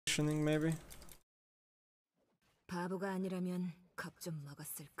positioning maybe. 바보가 아니라면 겁 좀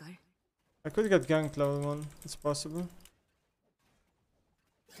먹었을 걸. I could get ganked level 1, it's possible.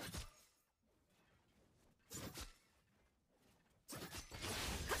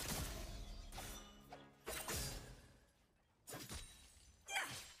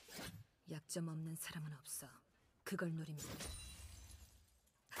 약점 없는 사람은 없어. 그걸 노리면 돼.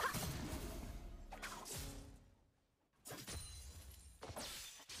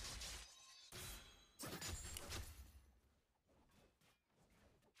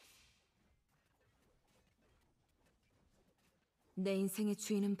 내 인생의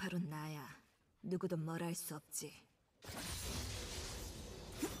주인은 바로 나야. 누구도 뭐라 할 수 없지.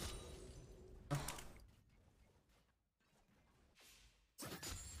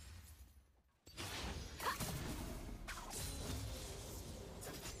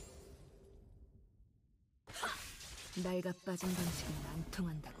 날가 빠진 방식은 안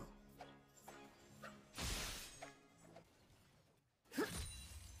통한다고.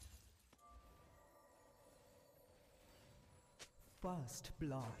 First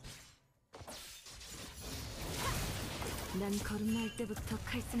blood. 난 거듭날 때부터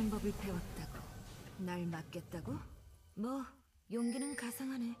칼 쓰는 법을 배웠다고. 날 맡겠다고? 뭐 용기는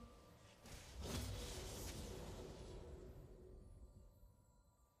가상하네.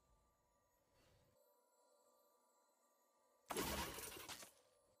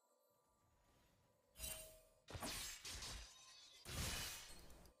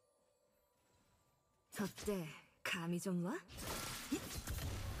 어때? 감이 좀 와?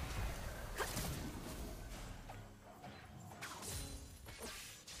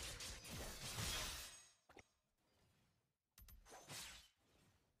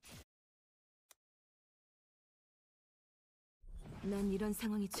 난 이런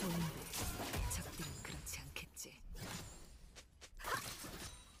상황이 좋은데 적들은 그렇지 않겠지.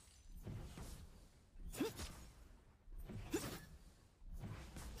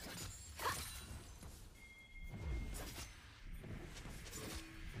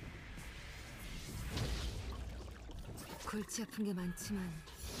 골치 아픈 게 많지만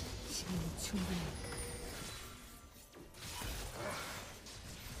시간은 충분하니까.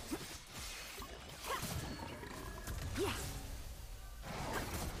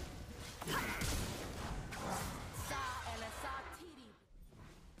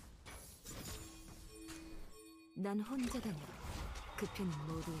 난 혼자 다녀. 그 편은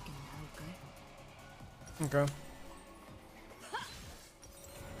모두에게 나을걸. Okay.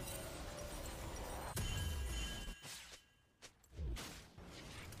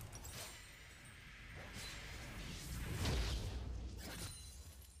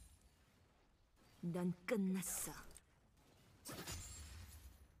 넌 끝났어.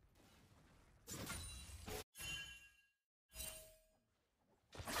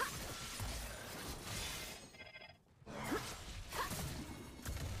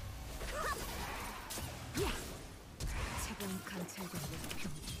 차가운 강철과 목표.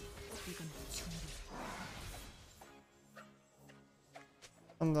 이건 충분해.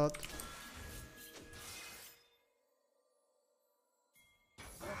 On that.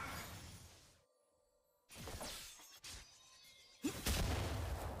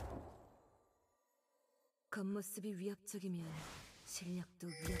 겉모습이 위협적이면 실력도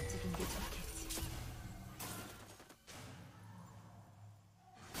위협적인 게 좋겠지.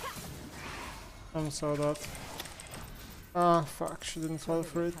 I saw that. Ah, fuck, she didn't fall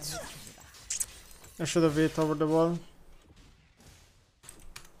for it. I should have waited over the wall.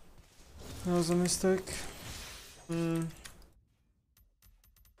 That was a mistake.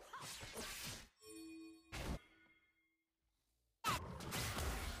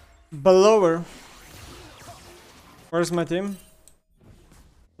 Below her. Where's my team?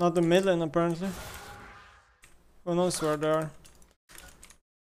 Not the mid lane apparently. Who knows where they are?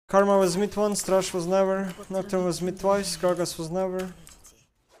 Karma was mid once, Trash was never, Nocturne was mid twice, Gragas was never.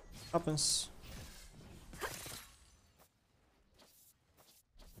 Happens.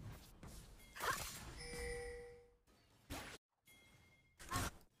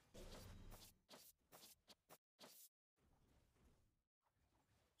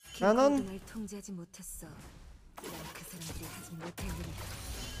 Cannon?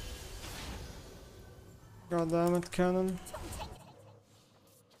 God damn it, Cannon.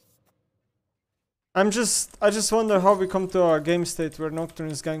 I just wonder how we come to a game state where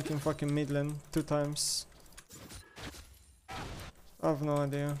Nocturne is ganking fucking mid lane 2 times. I have no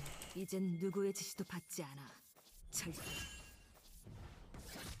idea. 이젠 누구의 지시도 받지 않아. 절대.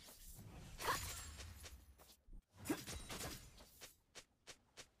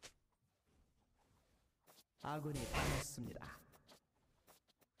 아군이 당했습니다.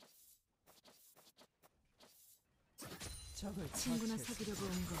 적을 친구나 처치했습니다. 사귀려고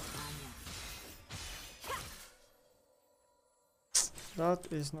온 거 아니야.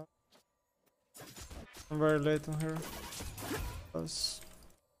 That is not. I'm very late on her. Plus.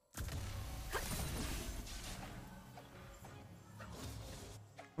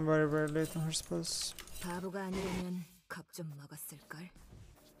 I'm very late on her spells. 바보가 아니라면 겁 좀 먹었을걸.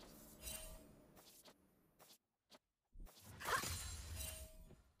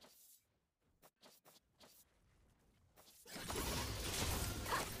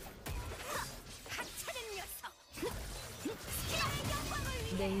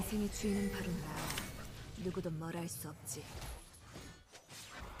 내 인생의 주인은 바로 나. 누구도 뭘 할 수 없지.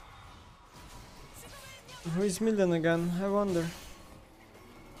 Who is million again? I wonder.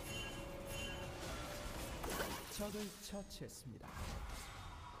 적을 처치했습니다.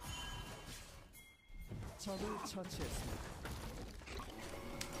 적을 처치했습니다.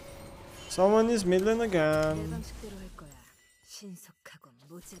 Someone is million 내 again. 방식대로 할 거야. 신속하고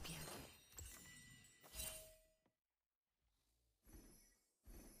무자비하게.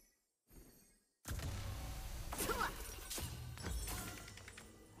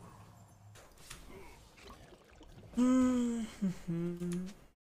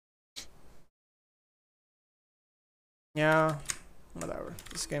 Yeah, whatever.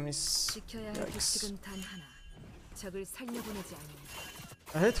 This game is. 지켜야 할 Yikes. 규칙은 단 하나. 적을 살려보내지 않는다.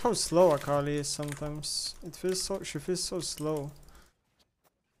 I hate how slow Akali is sometimes. It feels so. She feels so slow.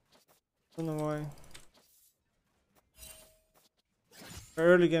 Don't know why. The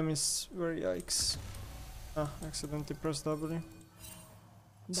early game is very yikes. Ah, accidentally pressed W.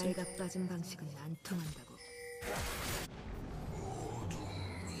 날가 빠진 방식은 안 통한다고.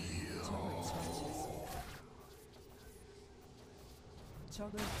 적을 처치했습니다.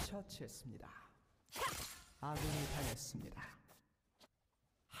 적을 처치했습니다. 아군이 당했습니다.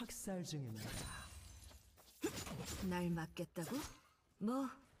 학살 중입니다. 날 맞겠다고? 뭐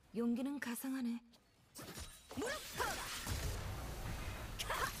용기는 가상하네.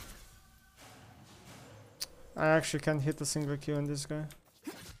 I actually can't hit a single kill on this guy.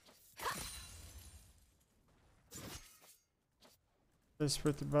 That's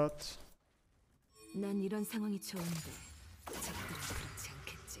pretty bad. 난 이런 상황이 좋은데 적들은 그렇지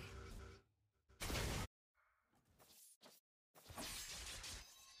않겠지.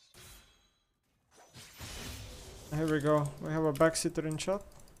 Here we go. We have a backseater in chat.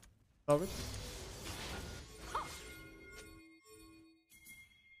 Love it.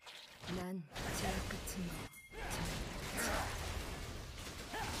 난 제약 같은 거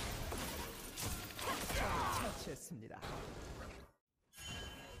처치했습니다.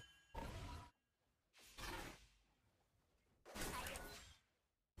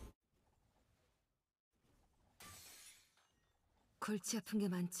 골치 아픈 게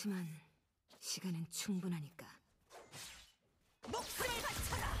많지만 시간은 충분하니까. 목숨을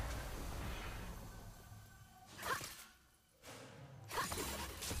바쳐라.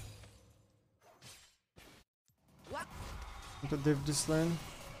 To div this lane.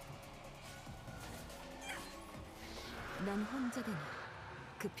 난 혼자 되니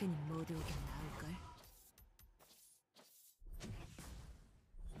그 편이 모두 오긴 나을걸.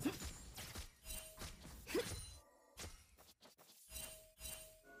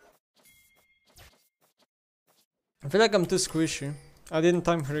 I feel like I'm too squishy. I didn't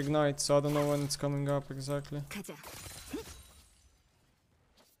time her ignite, so I don't know when it's coming up exactly. 가자.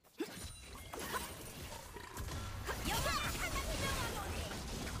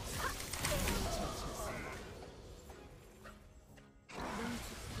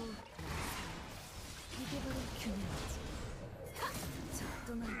 이게 바로 균형이지.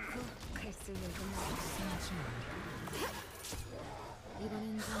 적도 많고 갈쓸 일도 많고.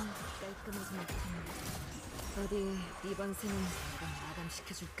 이번엔 좀 깔끔하지 못했네. 어디 이번 생은 내가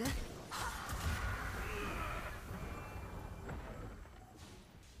마감시켜줄까?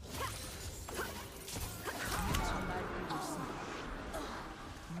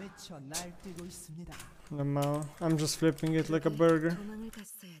 미쳐 날뛰고 있습니다. No, I'm just flipping it like a burger. 도망을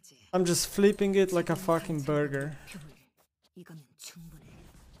갔어야지. I'm just flipping it like a fucking burger. 표물. 이거면 충분해.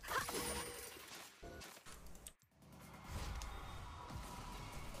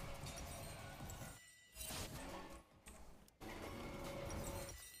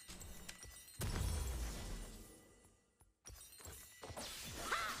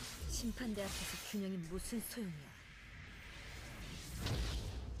 심판대 앞에서 균형이 무슨 소용이야?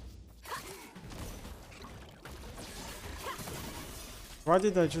 Why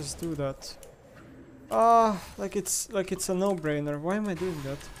did I just do that? Like it's a no-brainer. Why am I doing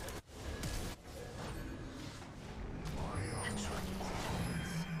that?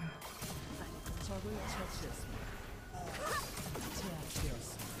 적을 처치했습니다.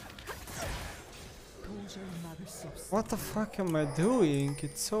 도저히 막을 수 없습니다. What the fuck am I doing?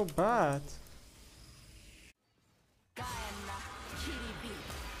 It's so bad.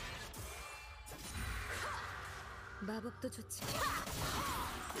 마법도 좋지.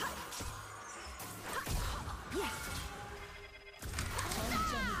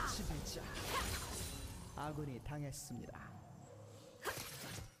 전장의 지배자. 아군이 당했습니다.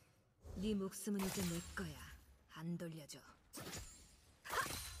 네 목숨은 이제 내 거야. 안 돌려줘.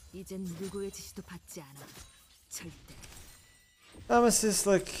 이젠 누구의 지시도 받지 않아. 절대. Nemesis,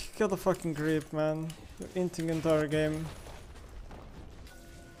 like, get the fucking grip, man. You're inting entire game.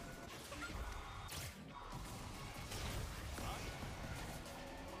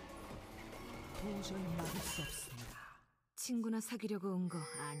 도저히 막을 수 없습니다. 친구나 사귀려고 온 거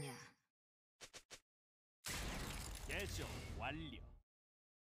아니야. 개조 완료.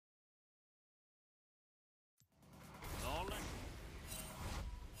 놀란.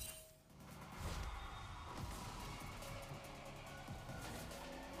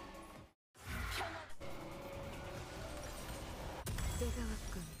 때가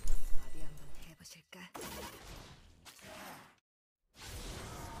왔군. 어디 한번 해보실까?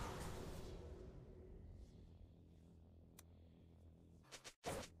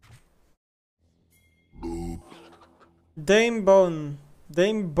 Dame Boney,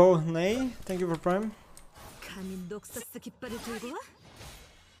 thank you for Prime. 감히 녹서스 깃발을 들고 와?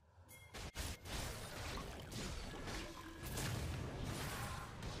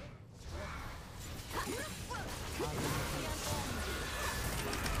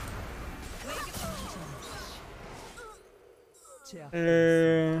 제압.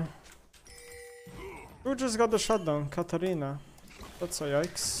 Who just got the shutdown? Katarina. That's a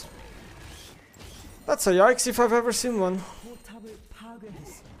yikes. That's a yikes if I've ever seen one. 포탑을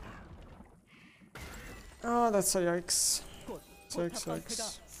파괴했습니다. Oh, that's a yikes. 곧 Yikes, 포탑 방패가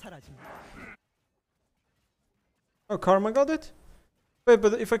yikes. 사라집니다. Oh, Karma got it? Wait,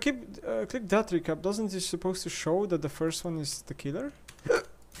 but if I click that recap, doesn't it supposed to show that the first one is the killer?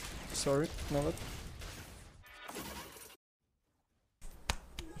 Sorry, no that.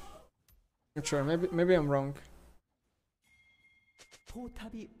 Not sure, maybe I'm wrong.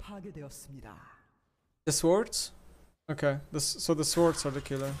 포탑이 파괴되었습니다. The swords? Okay, so the swords are the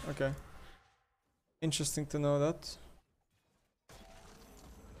killer. Okay. Interesting to know that.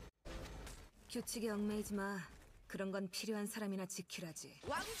 규칙에 얽매이지 마. 그런 건 필요한 사람이나 지키라지.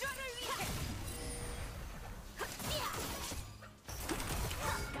 왕좌를 위해.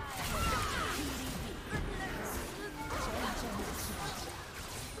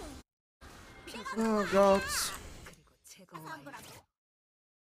 Oh god. 그리고 제거 완료.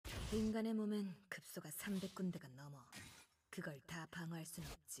 인간의 몸엔 급소가 300군데가 넘어. 그걸 다 방어할 순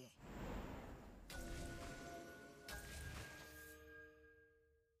없지.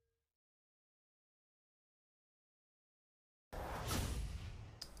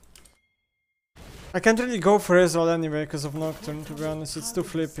 I can't really go for Ezreal anyway because of Nocturne, to be honest. It's too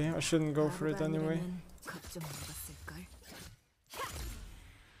flippy. I shouldn't go for it anyway. 겁좀 먹었을 걸.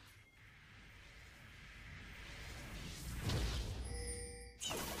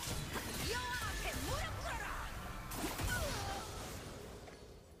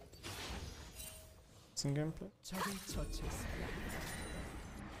 It's in gameplay. 적을 처치했습니다.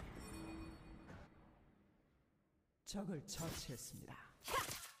 적을 처치했습니다.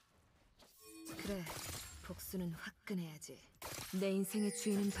 그래, 복수는 화끈해야지. 내 인생의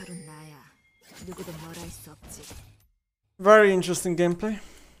주인은 바로 나야. 누구도 뭘 할 수 없지. Very interesting gameplay.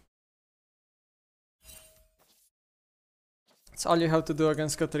 It's all you have to do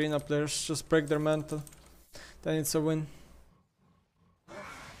against Katarina players. Just break their mental. Then it's a win.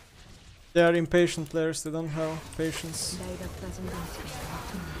 They are impatient players. They don't have patience. 나이가 빠진 당신은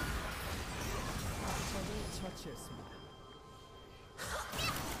적을 처치했습니다.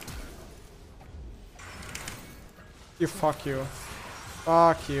 You fuck you.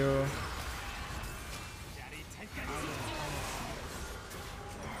 Fuck you.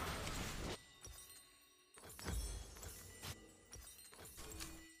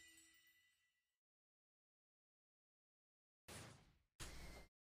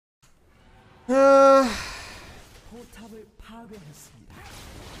 포탑을 파괴했습니다.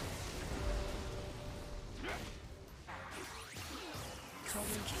 적을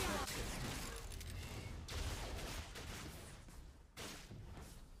처치했습니다.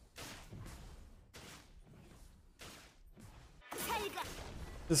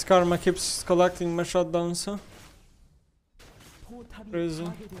 This karma keeps collecting my shutdowns, huh? 포탑이 Crazy.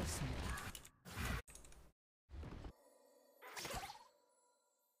 파괴되었습니다.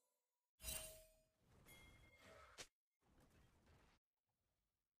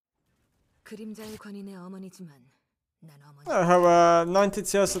 그림자의 관인의 어머니지만 난 어머니. I have 90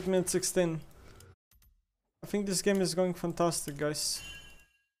 CS at mid 16. I think this game is going fantastic, guys.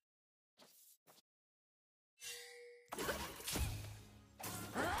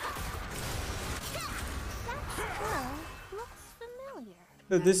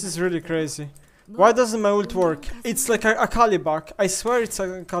 Dude, this is really crazy. Why doesn't my ult work? It's like a Akali bug. I swear it's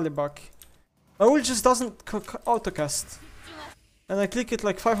a Akali bug. My ult just doesn't autocast. And I click it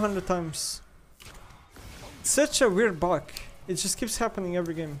like 500 times. It's such a weird bug. It just keeps happening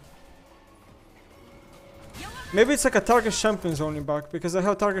every game. Maybe it's like a target champions only bug, because I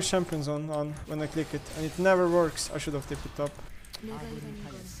have target champions on when I click it, and it never works. I should have tipped it up.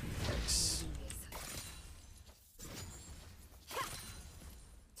 Thanks.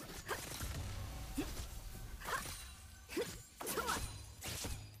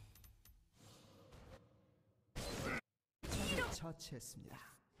 처치했습니다.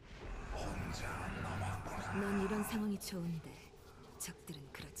 넌 이런 상황이 좋은데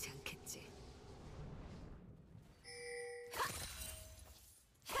적들은 그렇지 않겠지.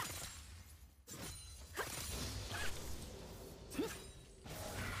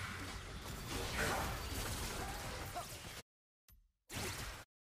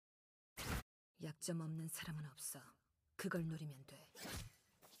 약점 없는 사람은 없어. 그걸 노리면 돼.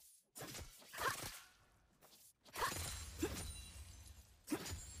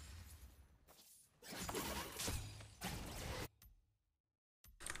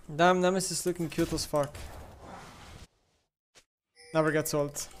 Damn, Nemesis looking cute as fuck. Never gets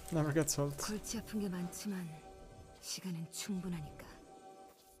old. Never gets old. 골치 아픈 게 많지만 시간은 충분하니까.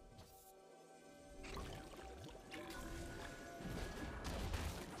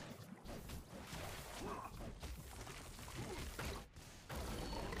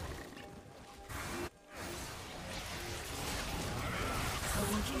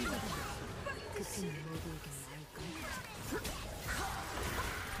 그때는 모두에게 나을 거야.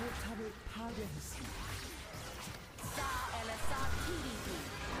 포탑을 파괴했습니다.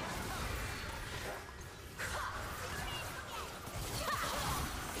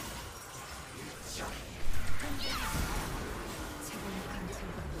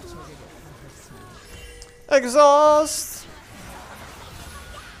 Exhaust!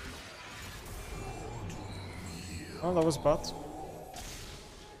 Oh, that was bad.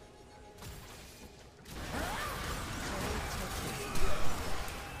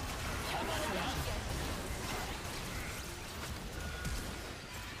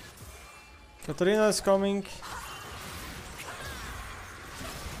 Katarina is coming.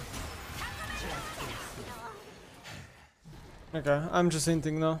 Okay, I'm just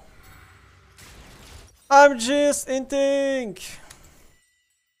hinting now. I'm just hinting!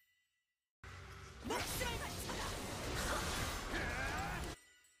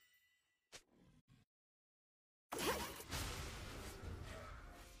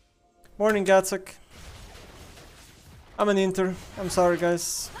 Morning, Gatsak. I'm an Inter. I'm sorry,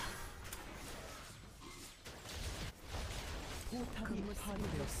 guys. 포탑이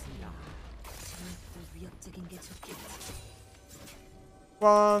파괴되었습니다. 또 위협적인 게 좋겠지.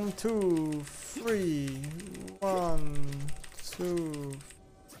 1, 2, 3. 1, 2,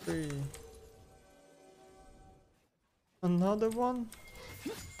 3. Another one?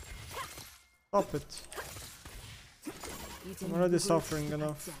 Stop it. I'm already suffering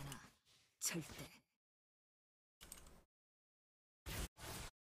enough. 절대.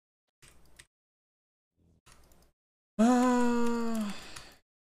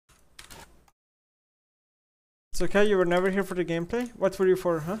 It's okay, you were never here for the gameplay? What were you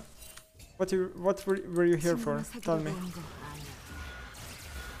for, huh? What were you here for? Tell me.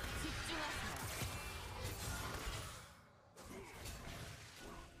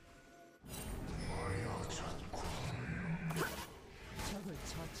 적을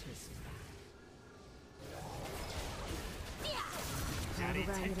처치했습니다.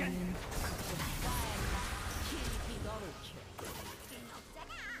 누가 아니라면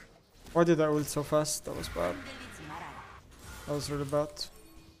Why did I ult so fast? That was bad. That was really bad.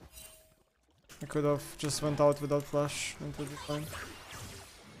 I could have just went out without flash and it would be fine.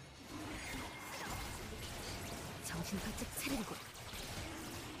 정신 바짝 차리고.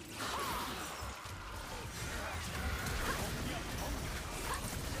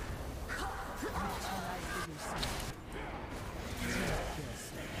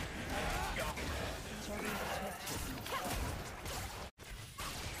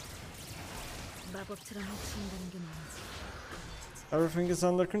 마법처럼 해치운다는 게 뭐지? Everything is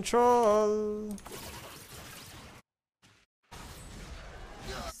under control.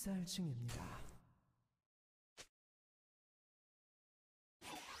 학살 중입니다.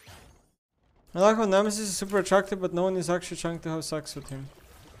 I like how Nemesis is super attractive, but no one is actually trying to have sex with him.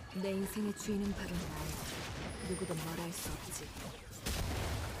 내 인생의 주인은 바로 나. 누구도 말할 수 없지.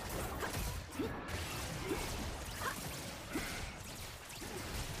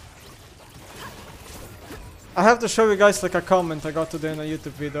 I have to show you guys like a comment I got today in a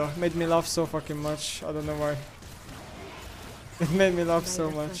YouTube video. It made me laugh so fucking much. I don't know why. It made me laugh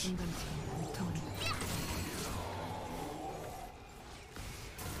so much.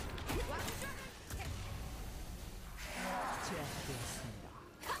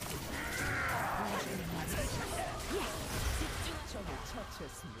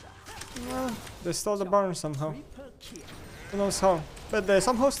 Well, they stole the barn somehow. Who knows how? But they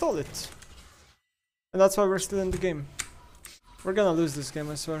somehow stole it. And that's why we're still in the game. We're gonna lose this game,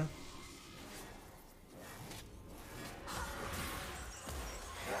 I swear.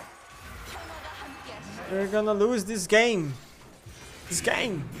 We're gonna lose this game. This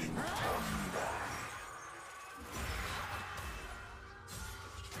game.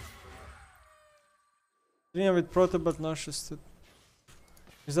 Katarina with proto but nauseous.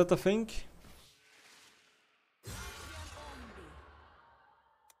 Is that a thing?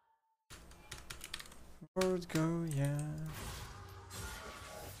 Word go, yeah.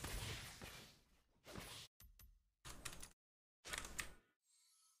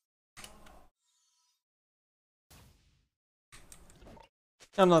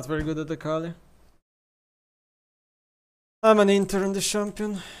 I'm not very good at Akali. I'm an intern, the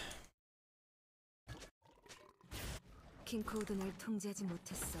champion. 킹코도 날 통제하지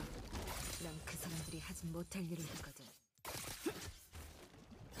못했어. 난 그 사람들이 하지 못할 일을 했거든.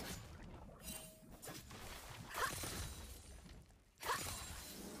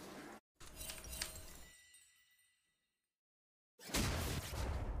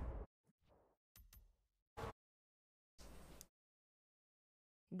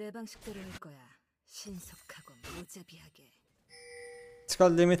 내 방식대로 할 거야. 신속하고 무자비하게. It's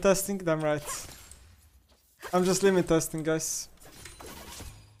called limit testing, damn right. I'm just limit testing, guys.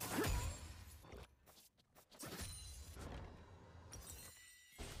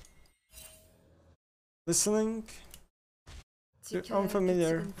 Listening to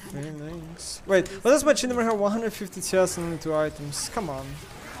unfamiliar feelings. Wait, what does my Chindemer have 150 CS and only 2 items? Come on.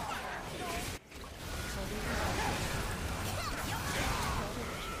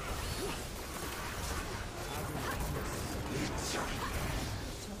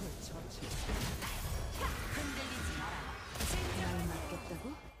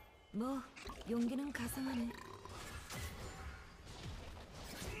 뭐 용기는 가상하네.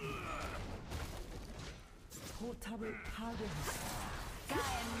 포탑을 파괴했습니다.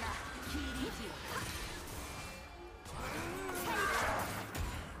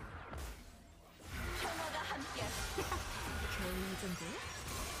 겨울 정도야?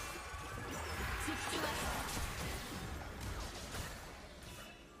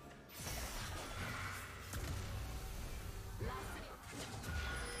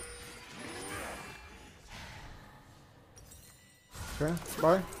 Okay,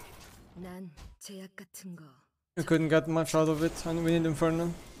 bye. 난 제약 같은 거. We couldn't get much out of it, and we need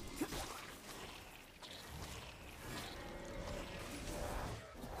Inferno.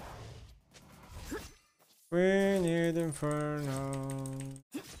 We need Inferno.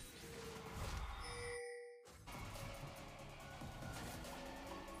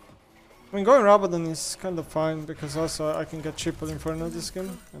 I mean, going Rabadon is kind of fine, because also I can get triple Inferno this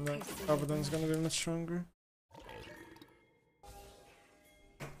game, and then Rabadon is gonna be much stronger.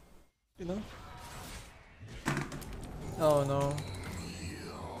 You know? Oh no.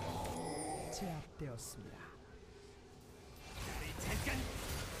 제압되었습니다.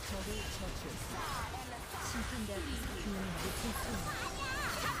 적을 처치했습니다. 심판대 앞에서 그냥 무슨 소리야.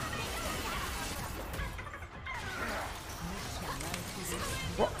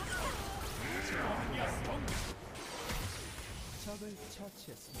 적을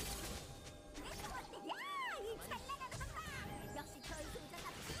처치했습니다.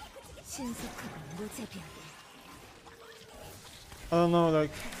 신속하고 무자비하게. I don't know,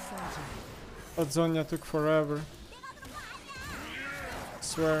 like, Zonya took forever.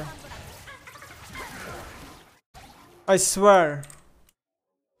 Swear. I swear.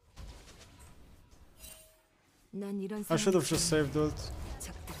 난 이런 I should have just saved ult,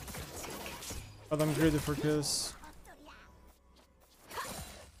 적들은 그렇지 않겠지. but I'm greedy for kills.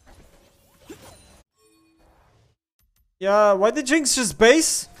 Yeah, why did Jinx just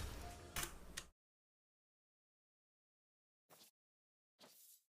base?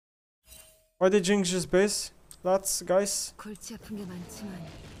 Why did Jinx just base? That's guys. 골치 아픈 게 많지만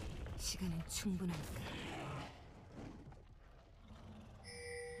시간은 충분하니까.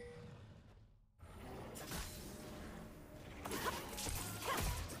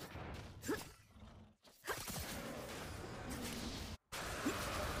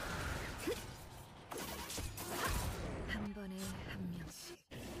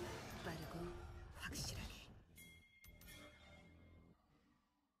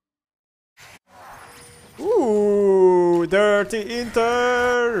 Ooh, dirty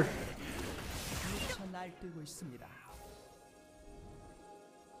Inter. 미쳐 날뛰고 있습니다.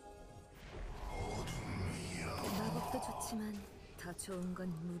 마법도 좋지만 더 좋은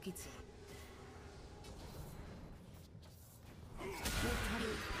건 무기지.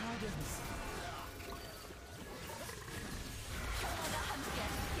 포탑을 파괴했습니다.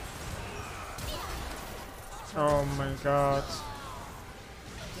 Oh my god.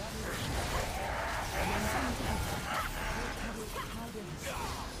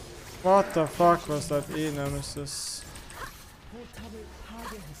 What the fuck was that E Nemesis? 포탑을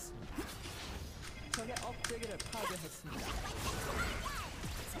파괴했습니다. 적의 억제기를 파괴했습니다.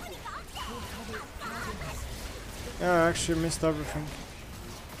 포탑을 파괴했습니다. Yeah, I actually missed everything.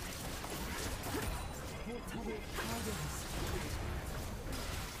 포탑을 파괴했습니다.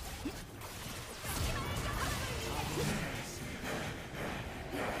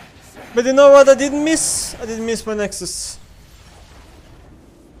 But you know what? I didn't miss my Nexus.